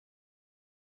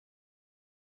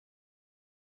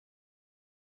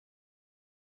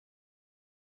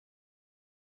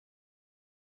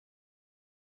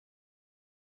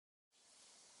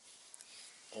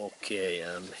Okay,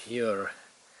 and here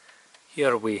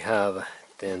we have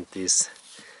then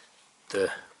the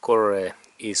core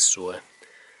issue,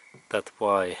 that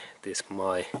why this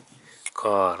my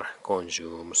car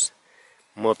consumes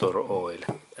motor oil.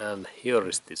 And here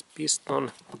is this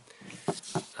piston,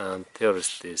 and there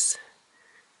is this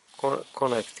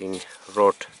connecting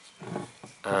rod,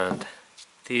 and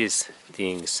these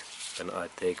things, when I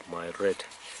take my red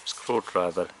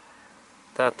screwdriver,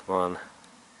 that one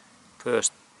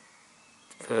first,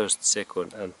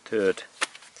 second and third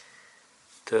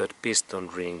piston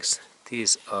rings,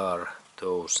 these are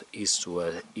those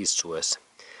issues.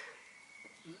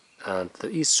 And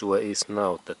the issue is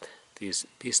now that these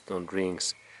piston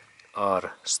rings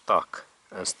are stuck,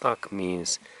 and stuck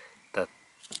means that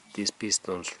these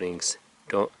piston rings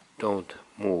don't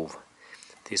move.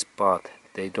 This part,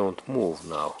 they don't move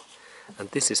now, and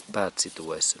this is bad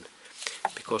situation,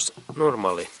 because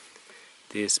normally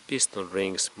these piston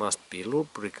rings must be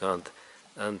lubricant,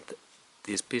 and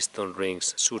these piston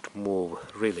rings should move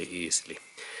really easily.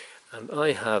 And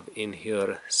I have in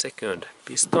here second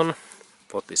piston,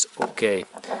 what is okay,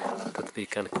 that we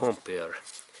can compare.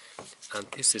 And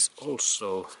this is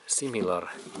also similar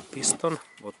piston,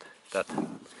 what that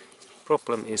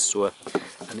problem issue.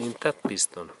 And in that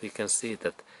piston we can see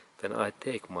that when I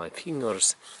take my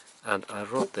fingers and I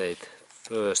rotate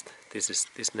first,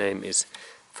 this name is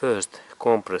first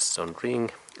compression ring,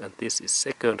 and this is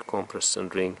second compression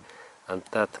ring, and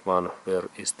that one where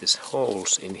is this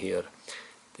holes in here,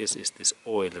 this is this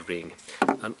oil ring.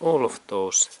 And all of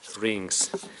those rings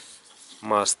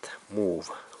must move,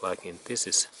 like in this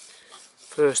is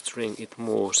first ring, it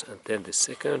moves, and then the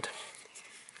second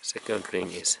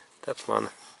ring is that one,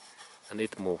 and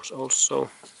it moves also.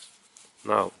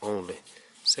 Now only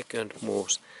second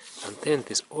moves, and then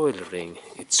this oil ring,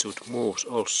 it should move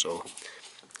also.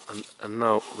 And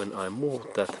now when I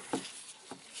move that,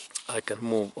 I can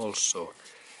move also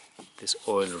this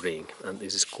oil ring, and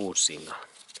this is good signal.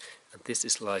 And this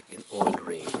is like an oil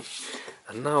ring.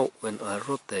 And now when I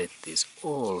rotate these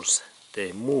oils,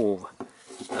 they move,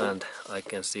 and I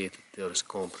can see that there is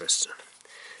compression.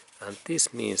 And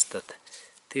this means that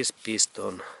these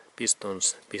piston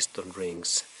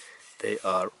rings, they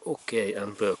are okay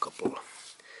and workable.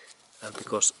 And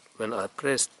because when I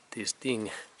press this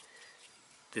thing,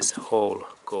 this hole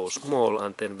goes small,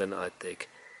 and then when I take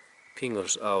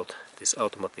fingers out, this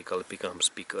automatically becomes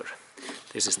bigger.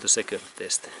 This is the second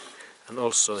test. And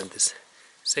also in this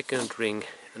second ring,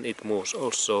 and it moves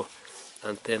also.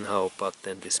 And then how about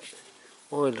then this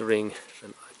oil ring,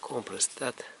 when I compress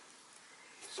that,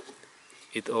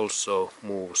 it also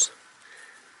moves.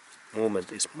 Movement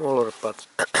is smaller, but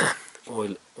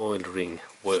oil ring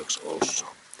works also.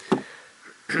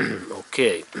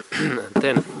 Okay, and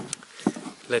then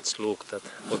let's look at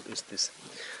what is this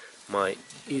my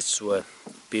issue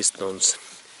piston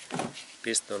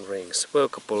rings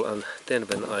workable. And then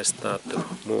when I start to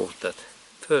move that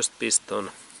first piston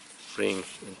ring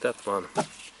in that one,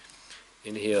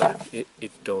 in here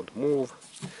it don't move.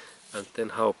 And then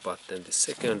how about then the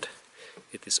second,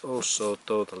 it is also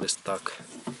totally stuck.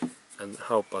 And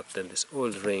how about then this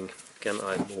oil ring, can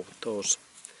I move those,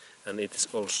 and it is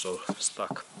also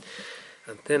stuck.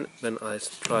 And then when I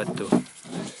try to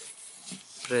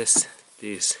press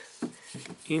this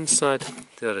inside,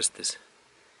 there is this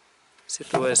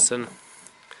situation,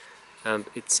 and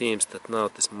it seems that now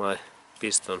this my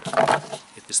piston,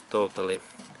 it is totally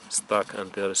stuck,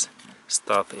 and there is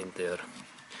stuff in there.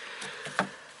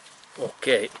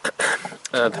 Okay,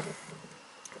 and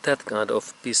that kind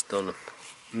of piston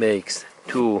makes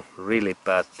two really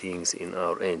bad things in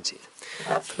our engine.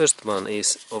 First one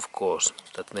is, of course,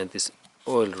 that when this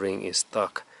oil ring is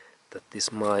stuck, that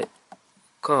this my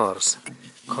car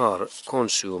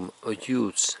consume a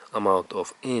huge amount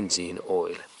of engine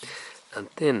oil. And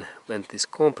then when these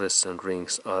compression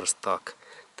rings are stuck,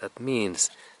 that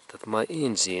means that my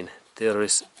engine,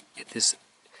 it is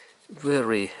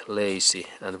very lazy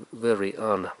and very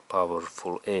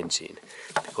unpowerful engine,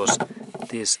 because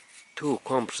these two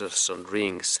compression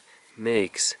rings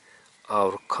makes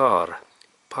our car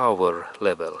power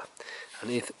level.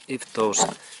 And if those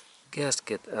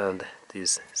gasket and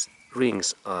these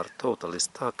rings are totally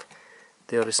stuck,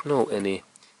 there is no any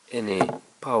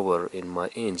power in my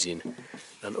engine,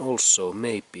 and also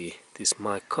maybe this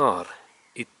my car,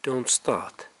 it don't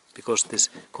start, because this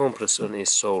compression is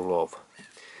so low.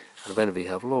 And when we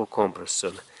have low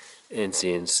compression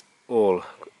engines, all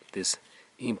this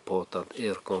important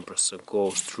air compression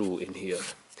goes through in here,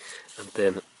 and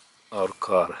then our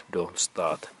car don't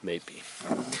start maybe.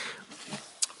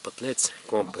 But let's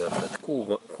compare that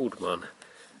good one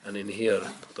and in here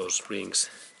those rings,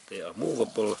 they are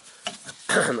movable.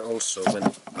 And also when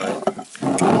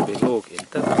we look in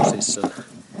that position,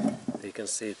 we can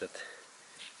see that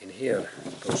in here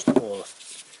those small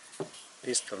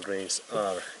piston rings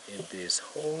are in these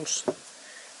holes,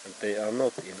 and they are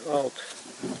not in out,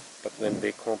 but when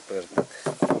we compare that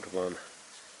good one,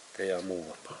 they are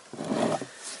movable.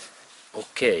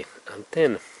 Okay, and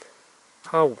then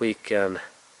how we can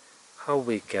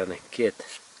get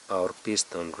our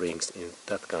piston rings in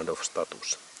that kind of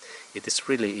status. It is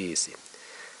really easy,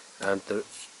 and the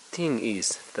thing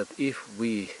is that if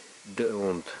we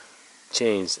don't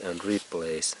change and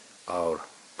replace our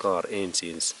car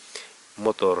engines,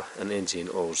 motor and engine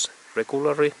oils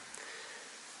regularly,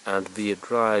 and we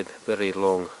drive very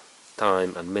long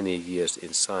time and many years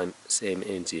in same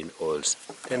engine oils,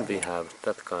 then we have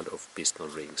that kind of piston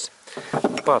rings.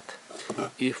 But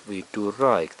if we do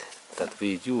right, that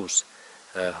we use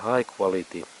high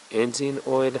quality engine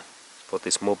oil, for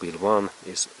this Mobile 1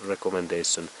 is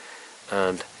recommendation,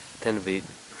 and then we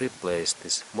replace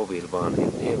this Mobile 1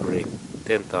 in every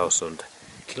 10,000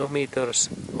 kilometers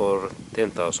or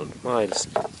 10,000 miles,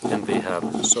 then we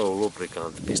have so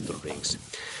lubricant piston rings.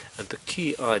 And the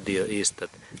key idea is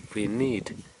that we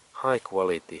need high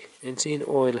quality engine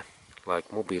oil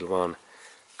like Mobile 1,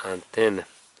 and then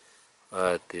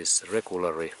this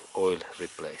regularly oil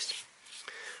replace.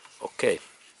 Okay,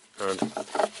 and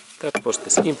that was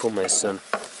this information,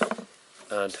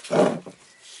 and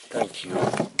thank you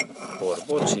for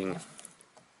watching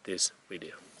this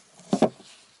video.